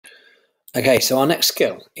Okay, so our next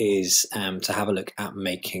skill is to have a look at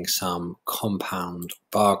making some compound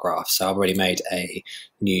bar graphs. So I've already made a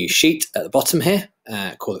new sheet at the bottom here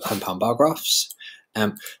called the compound bar graphs.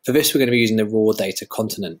 For this, we're going to be using the raw data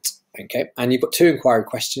continent. Okay, and you've got two inquiry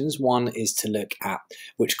questions. One is to look at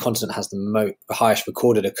which continent has the highest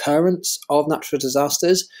recorded occurrence of natural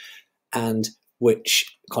disasters, and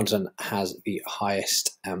which continent has the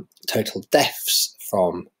highest total deaths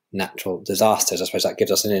from natural disasters. I suppose that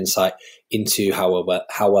gives us an insight into how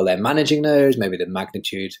well they're managing those, maybe the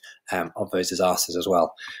magnitude of those disasters as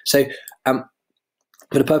well. So for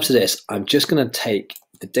the purpose of this, I'm just going to take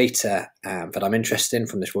the data that I'm interested in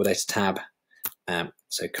from this raw data tab.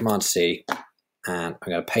 So Command C, and I'm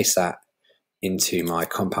going to paste that into my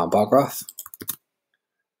compound bar graph.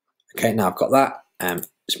 Okay, now I've got that.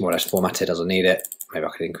 It's more or less formatted as I need it. Maybe I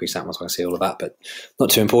could increase that once I can see all of that, but not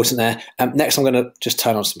too important there. Next, I'm going to just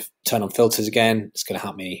turn on filters again. It's going to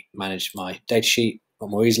help me manage my data sheet a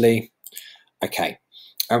lot more easily. Okay.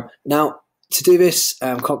 Now, to do this,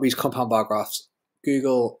 these compound bar graphs,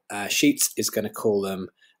 Google Sheets is going to call them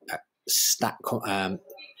stacked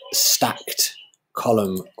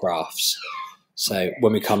column graphs. So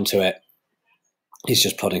when we come to it, he's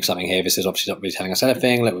just plotting something here. This is obviously not really telling us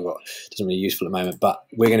anything. Like doesn't really useful at the moment, but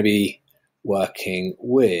we're going to be working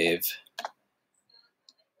with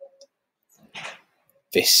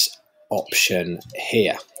this option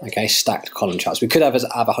here. Okay, stacked column charts. We could have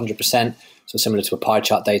 100%, so similar to a pie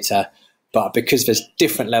chart data, but because there's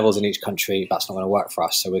different levels in each country, that's not going to work for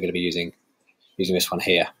us. So we're going to be using this one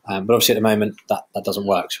here. But obviously at the moment that doesn't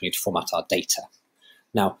work, so we need to format our data.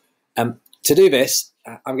 Now, to do this,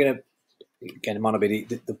 I'm going to, again, it might not be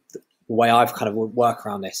the way I've kind of work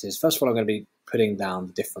around this is, first of all, I'm going to be putting down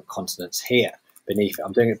the different continents here beneath it.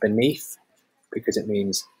 I'm doing it beneath because it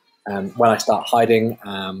means when I start hiding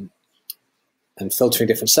and filtering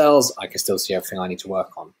different cells, I can still see everything I need to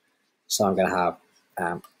work on. So I'm going to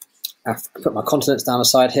have put my continents down the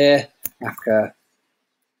side here: Africa,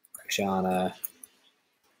 Oceania,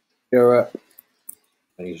 Europe,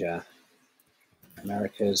 Asia,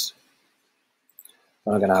 Americas.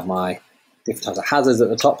 And I'm going to have my different types of hazards at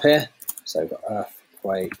the top here. So we've got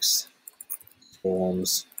earthquakes,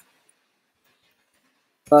 storms,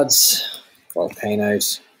 floods,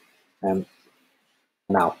 volcanoes.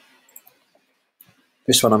 Now,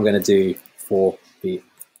 this one I'm going to do for the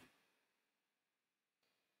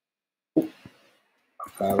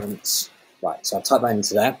occurrence. Right, so I've typed that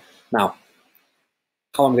into there. Now,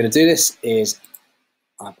 how I'm going to do this is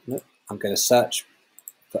I'm going to search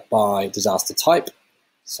by disaster type.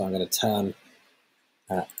 So I'm going to turn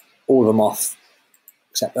all of them off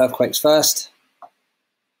except earthquakes first.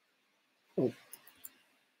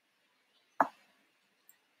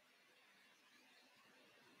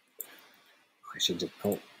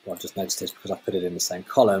 I've just noticed this because I put it in the same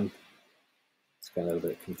column. It's getting a little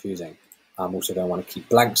bit confusing. I'm also going to want to keep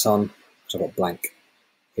blanks on because I've got blank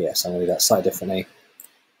here. So I'm going to do that slightly differently.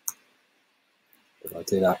 If I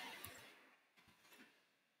do that,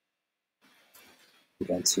 we're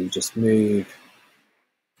going to just move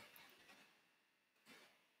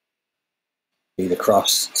the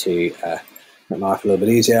cross to make my life a little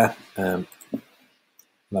bit easier. And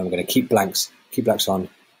I'm going to keep blanks on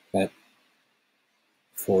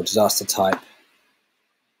for disaster type.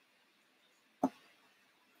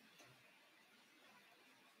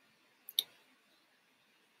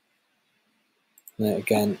 And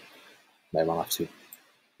again, make my life too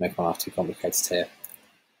complicated here.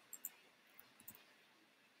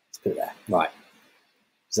 Let's put it there. Right.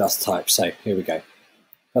 Disaster type. So here we go.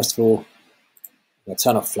 First of all, I'm going to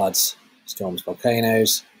turn off floods, storms,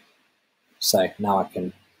 volcanoes. So now I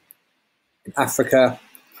can, in Africa,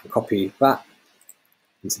 copy that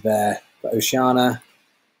into there. For Oceania,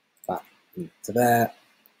 that into there.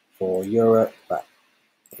 For Europe, that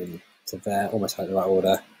into there. Almost like the right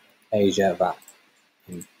order. Asia, that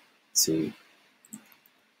into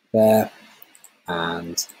there.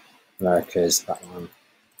 And Americas, that one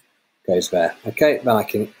goes there. Okay, then I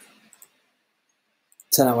can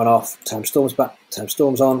turn that one off, turn storms back, turn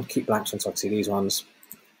storms on, keep blanks on, so I can see these ones.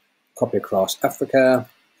 Copy across Africa.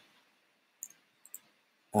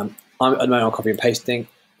 I'm at the moment copy and pasting.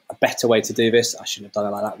 A better way to do this, I shouldn't have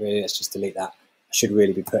done it like that really, let's just delete that. I should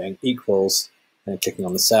really be putting equals and then clicking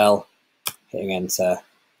on the cell, hitting enter,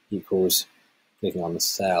 equals, clicking on the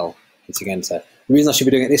cell, hitting enter. The reason I should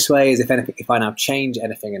be doing it this way is if I now change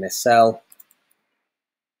anything in this cell,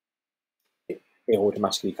 it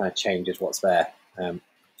automatically kind of changes what's there.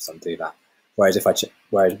 So do that. Whereas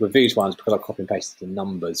with these ones, because I copy and pasted the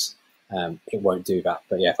numbers, it won't do that.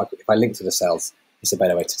 But yeah, if I link to the cells, it's a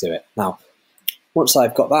better way to do it. Now, Once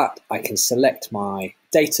I've got that, I can select my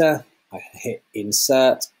data, I can hit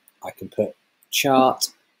insert, I can put chart.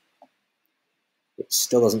 It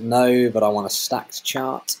still doesn't know, but I want a stacked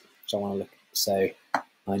chart. So I want to look. So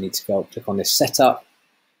I need to go click on this setup.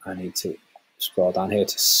 I need to scroll down here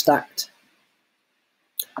to stacked.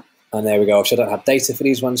 And there we go. So I don't have data for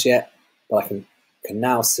these ones yet, but I can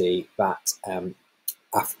now see that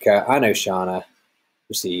Africa and Oceania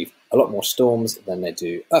receive a lot more storms than they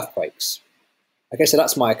do earthquakes. Okay, so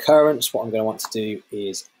that's my occurrence. What I'm going to want to do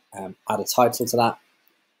is add a title to that.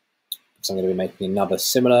 So I'm going to be making another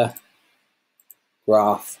similar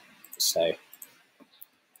graph. So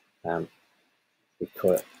we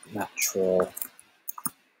call it Natural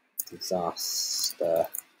Disaster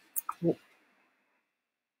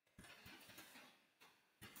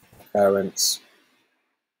Occurrence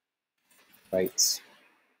Rates.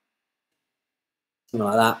 Something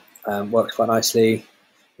like that works quite nicely.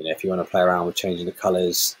 You know, if you want to play around with changing the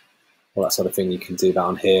colours, all that sort of thing, you can do that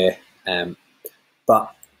on here.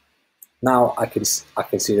 But now I can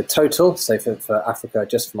see the total. So for Africa,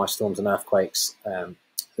 just for my storms and earthquakes,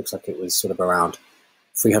 looks like it was sort of around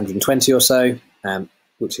 320 or so,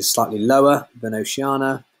 which is slightly lower than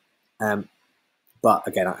Oceania. But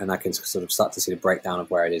again, I can sort of start to see the breakdown of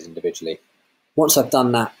where it is individually. Once I've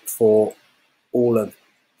done that for all of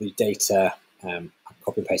the data, I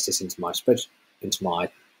copy and paste this into my spreadsheet, into my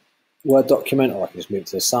Word document, or I can just move it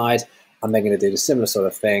to the side. I'm then going to do the similar sort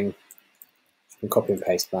of thing. I can copy and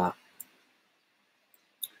paste that.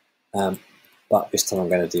 But this time I'm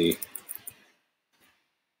going to do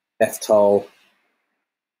left hole.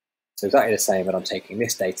 So exactly the same, but I'm taking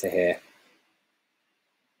this data here.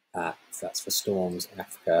 So that's for storms in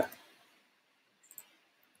Africa.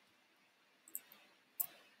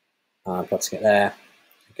 I'm plotting it there.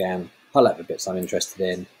 Again, highlight the bits I'm interested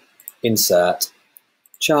in. Insert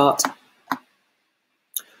chart.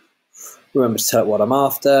 Remember to tell it what I'm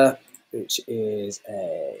after, which is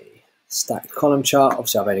a stacked column chart.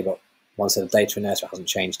 Obviously, I've only got one set of data in there, so it hasn't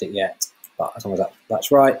changed it yet. But as long as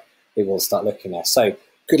that's right, it will start looking there. So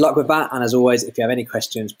good luck with that. And as always, if you have any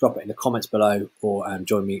questions, drop it in the comments below or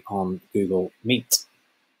join me on Google Meet.